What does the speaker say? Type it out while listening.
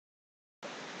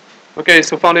Okay,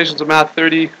 so Foundations of Math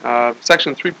 30,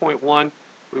 section 3.1,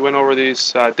 we went over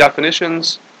these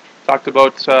definitions, talked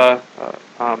about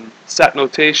set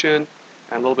notation,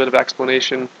 and a little bit of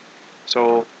explanation.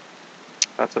 So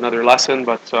that's another lesson,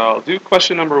 but I'll do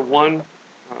question number 1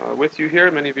 with you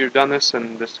here. Many of you have done this,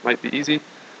 and this might be easy,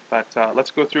 but let's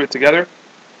go through it together.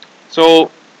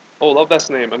 So, love this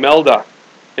name, Imelda.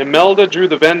 Imelda drew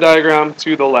the Venn diagram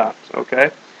to the left,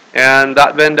 okay? And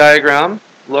that Venn diagram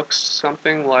looks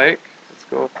something like, let's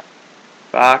go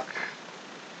back.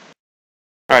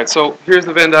 Alright, so here's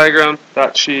the Venn diagram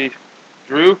that she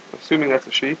drew, assuming that's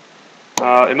a she.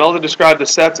 Imelda described the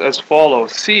sets as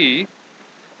follows. C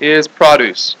is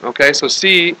produce, okay? So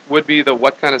C would be the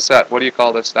what kind of set? What do you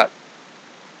call this set?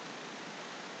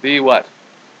 The what?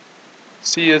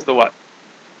 C is the what?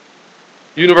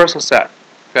 Universal set.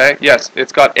 Okay, yes,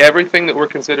 it's got everything that we're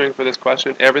considering for this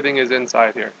question. Everything is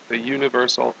inside here, the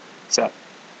universal set.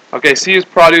 Okay, C is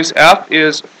produce, F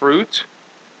is fruit,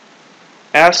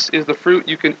 S is the fruit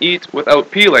you can eat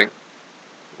without peeling,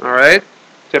 alright,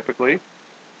 typically.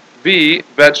 V,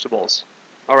 vegetables.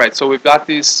 Alright, so we've got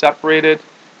these separated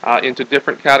into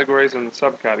different categories and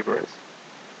subcategories.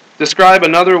 Describe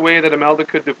another way that Imelda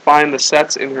could define the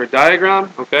sets in her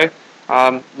diagram, okay.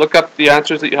 Look up the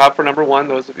answers that you have for number 1.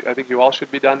 Those of you, I think you all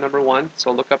should be done number 1. So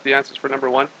look up the answers for number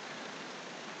 1.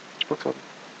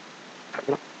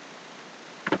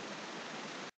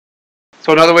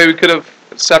 So another way we could have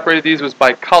separated these was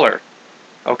by color.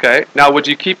 Okay. Now would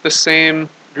you keep the same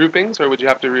groupings or would you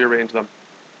have to rearrange them?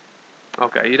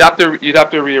 Okay. You'd have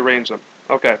to rearrange them.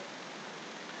 Okay.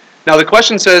 Now the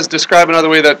question says describe another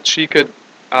way that she could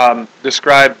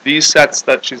describe these sets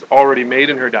that she's already made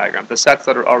in her diagram, the sets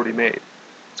that are already made.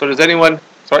 So does anyone,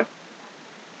 sorry?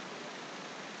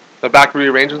 The back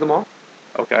rearranges them all?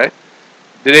 Okay.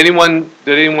 Did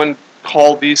anyone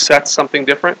call these sets something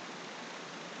different?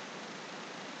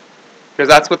 Because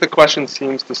that's what the question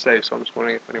seems to say, so I'm just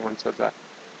wondering if anyone says that.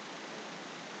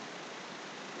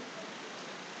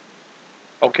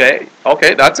 Okay,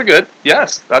 that's a good,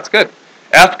 yes, that's good.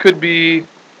 F could be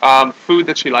food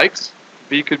that she likes.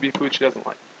 V could be food she doesn't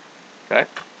like. Okay,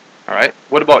 all right.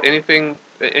 What about anything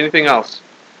else?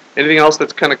 Anything else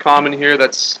that's kind of common here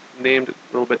that's named a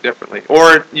little bit differently?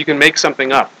 Or you can make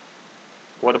something up.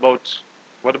 What about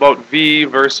V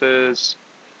versus,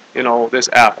 this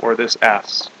F or this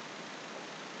S?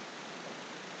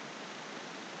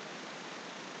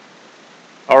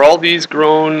 Are all these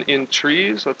grown in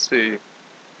trees? Let's see.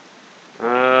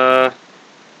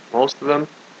 Most of them.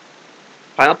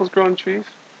 Pineapples grow in trees?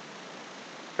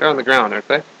 They're on the ground, aren't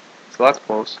they? So that's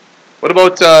close. What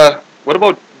about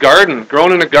garden?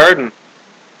 Grown in a garden?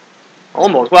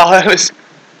 Almost. Well, that was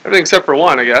everything except for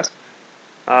one, I guess.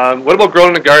 What about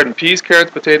grown in a garden? Peas,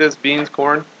 carrots, potatoes, beans,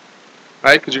 corn.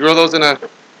 Right? Could you grow those in a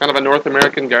kind of a North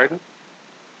American garden?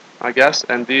 I guess.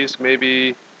 And these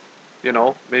maybe,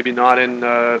 maybe not in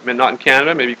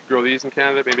Canada. Maybe you could grow these in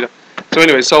Canada. Maybe not. So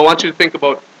anyway, so I want you to think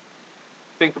about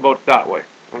it that way.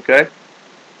 Okay.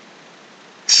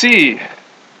 C.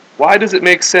 Why does it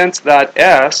make sense that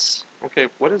S? Okay,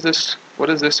 what does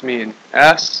this mean?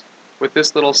 S with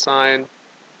this little sign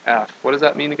F. What does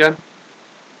that mean again?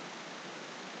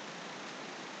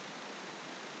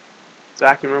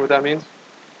 Zach, you remember what that means?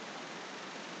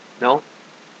 No?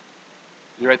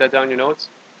 Did you write that down in your notes?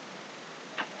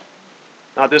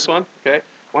 Not this one? Okay.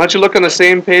 Why don't you look on the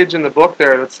same page in the book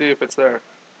there? Let's see if it's there.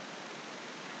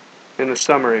 In the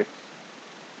summary.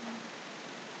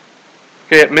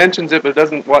 Okay, it mentions it, but it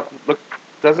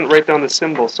doesn't write down the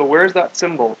symbol. So where's that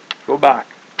symbol? Go back.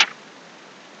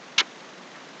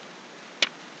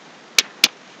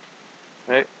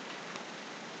 Okay.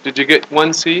 Did you get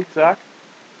 1C, Zach?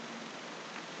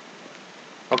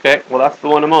 Okay, well that's the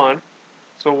one I'm on.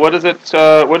 So what is it?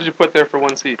 What did you put there for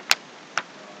 1C?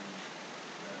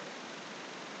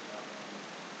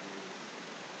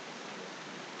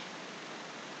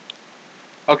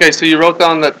 Okay, so you wrote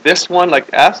down that this one, like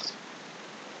S,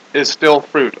 is still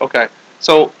fruit. Okay,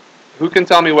 so who can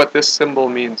tell me what this symbol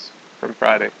means from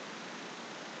Friday?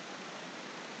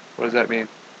 What does that mean?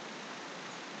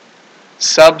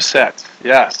 Subset,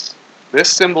 yes.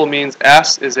 This symbol means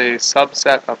S is a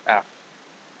subset of F.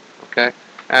 Okay,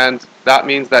 and that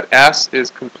means that S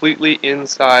is completely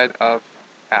inside of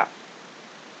F.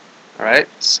 Alright,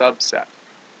 subset.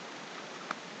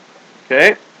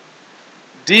 Okay.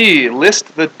 D,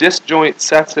 list the disjoint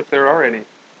sets if there are any.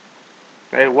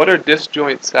 Okay, what are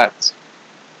disjoint sets?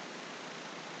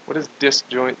 What does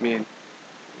disjoint mean?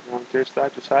 Volunteer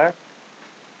side, Josiah?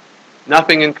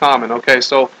 Nothing in common. Okay,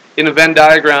 so in a Venn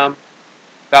diagram,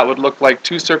 that would look like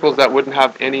two circles that wouldn't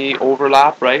have any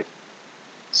overlap, right?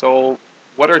 So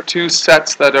what are two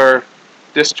sets that are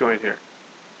disjoint here?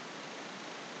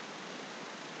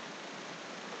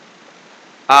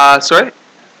 Sorry?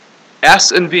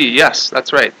 S and V, yes,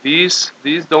 that's right. These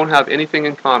don't have anything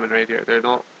in common right here. There's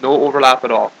no overlap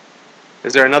at all.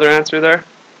 Is there another answer there?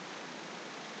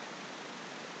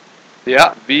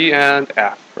 Yeah, V and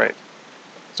F, right.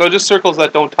 So just circles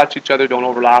that don't touch each other, don't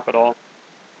overlap at all.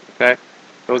 Okay?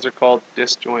 Those are called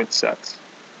disjoint sets.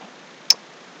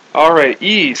 Alright,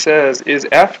 E says, is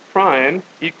F prime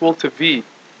equal to V?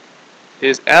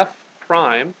 Is F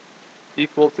prime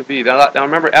equal to V? Now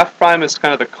remember, F prime is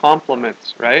kind of the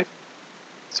complement, right?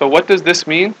 So what does this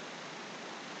mean?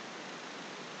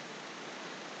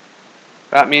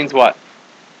 That means what?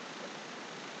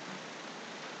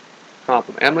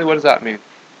 Complement. Emily, what does that mean?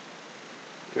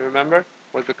 You remember?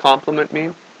 What does the complement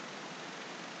mean?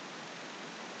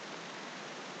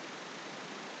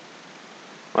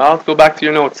 Well, let's go back to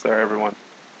your notes there, everyone.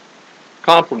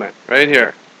 Complement, right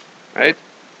here, right?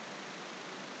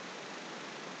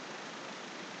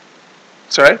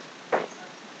 Sorry?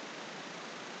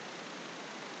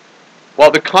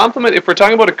 Well, the complement, if we're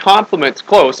talking about a complement, it's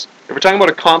close. If we're talking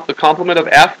about the complement of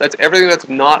F, that's everything that's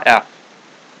not F.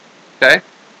 Okay?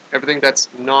 Everything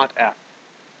that's not F.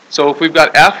 So if we've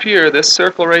got F here, this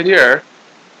circle right here,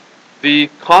 the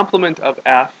complement of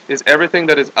F is everything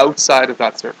that is outside of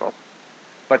that circle,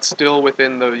 but still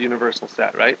within the universal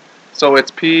set, right? So it's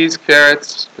peas,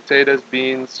 carrots, potatoes,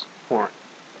 beans, corn.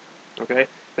 Okay?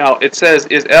 Now it says,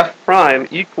 is F prime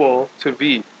equal to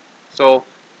V? So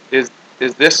is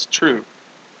this true?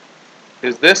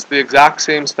 Is this the exact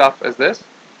same stuff as this?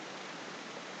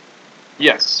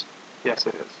 Yes. Yes,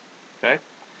 it is. Okay?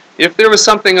 If there was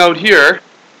something out here,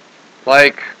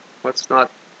 like, what's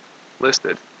not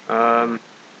listed?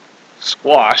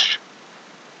 Squash.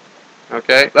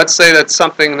 Okay? Let's say that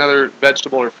something, another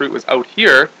vegetable or fruit was out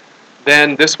here,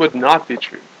 then this would not be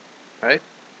true. Right?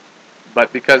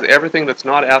 But because everything that's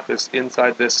not F is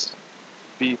inside this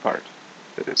B part,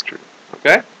 it is true.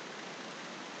 Okay?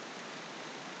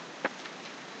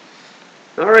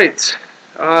 Alright.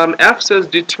 F says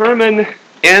determine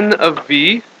n of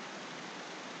V.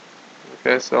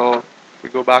 Okay, so if we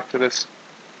go back to this,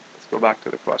 let's go back to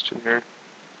the question here.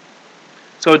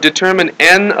 So determine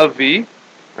n of V,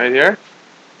 right here,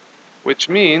 which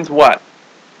means what?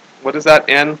 What does that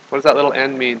n, what does that little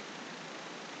n mean?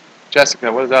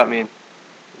 Jessica, what does that mean?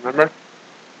 Remember?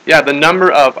 Yeah, the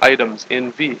number of items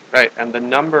in V, right, and the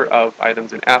number of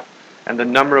items in F, and the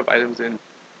number of items in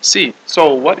C.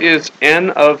 So what is n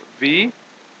of V?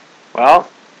 Well,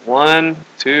 1,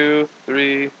 2,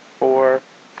 3, 4,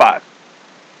 5.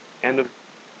 N of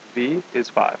V is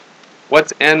 5.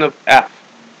 What's n of F?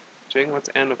 Jing, what's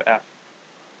n of F?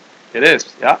 It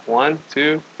is, yeah, 1,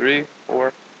 2, 3,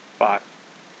 4, 5.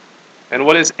 And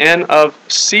what is n of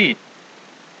C?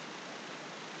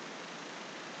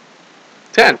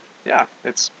 10. Yeah,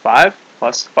 it's 5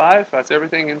 plus 5. That's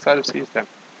everything inside of C is 10.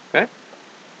 Okay?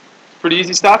 Pretty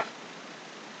easy stuff?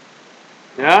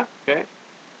 Yeah? Okay.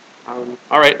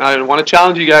 Alright, I want to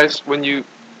challenge you guys. When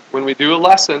we do a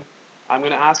lesson, I'm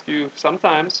going to ask you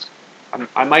sometimes,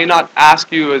 I might not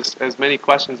ask you as many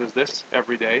questions as this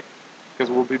every day,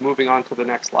 because we'll be moving on to the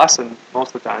next lesson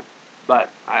most of the time.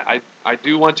 But I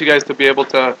do want you guys to be able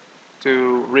to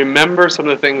remember some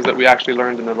of the things that we actually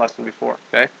learned in the lesson before.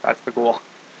 Okay? That's the goal.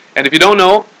 And if you don't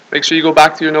know, make sure you go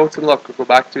back to your notes and look. Go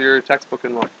back to your textbook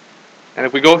and look. And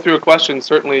if we go through a question,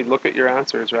 certainly look at your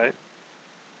answers, right?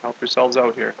 Help yourselves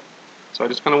out here. So I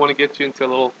just kind of want to get you into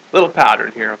a little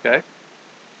pattern here, okay?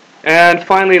 And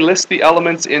finally, list the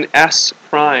elements in S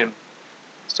prime.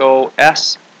 So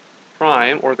S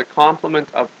prime, or the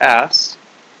complement of S,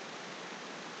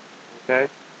 okay?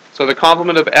 So the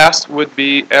complement of S would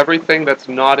be everything that's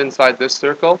not inside this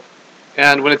circle.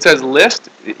 And when it says list,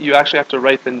 you actually have to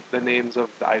write the names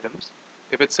of the items.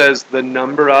 If it says the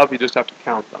number of, you just have to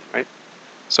count them, right?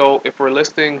 So if we're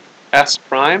listing S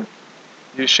prime,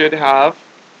 you should have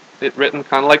it written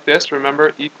kind of like this.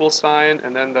 Remember, equal sign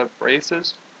and then the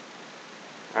braces.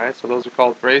 Alright, so those are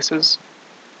called braces.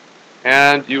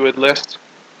 And you would list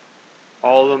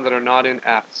all of them that are not in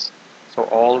S. So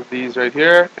all of these right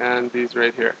here and these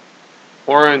right here.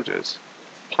 Oranges,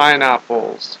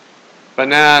 pineapples,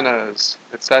 bananas,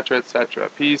 etc., etc.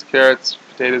 Peas, carrots,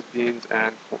 potatoes, beans,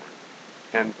 and corn.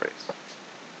 And brace.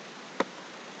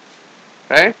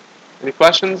 Okay? Any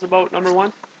questions about number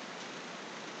 1?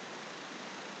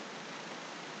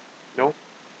 No?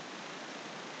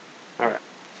 Alright.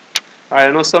 Alright,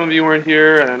 I know some of you weren't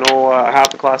here, and I know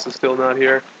half the class is still not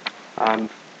here.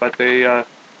 But they,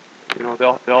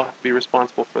 they'll be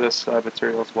responsible for this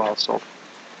material as well. So,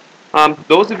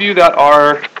 those of you that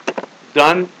are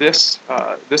done this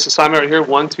this assignment right here,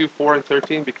 1, 2, 4, and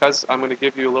 13, because I'm going to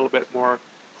give you a little bit more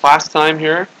class time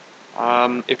here.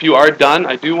 If you are done,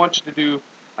 I do want you to do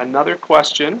another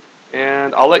question,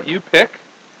 and I'll let you pick.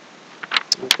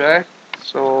 Okay,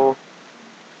 so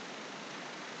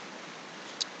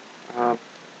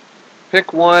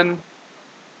pick one.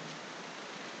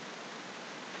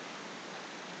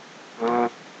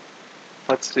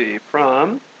 Let's see,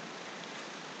 from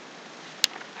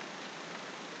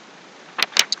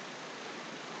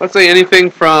let's say anything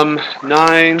from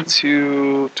 9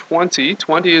 to 20.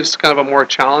 20 is kind of a more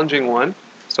challenging one.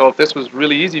 So if this was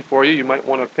really easy for you, you might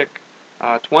want to pick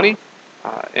 20.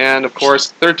 And of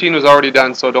course, 13 was already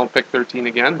done, so don't pick 13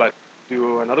 again, but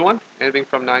do another one. Anything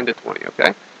from 9 to 20,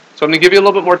 okay? So I'm going to give you a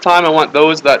little bit more time. I want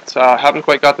those that haven't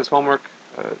quite got this homework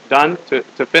done to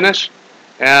finish.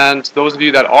 And those of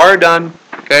you that are done,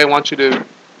 okay, I want you to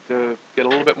get a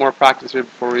little bit more practice here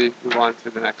before we move on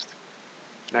to the next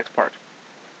part.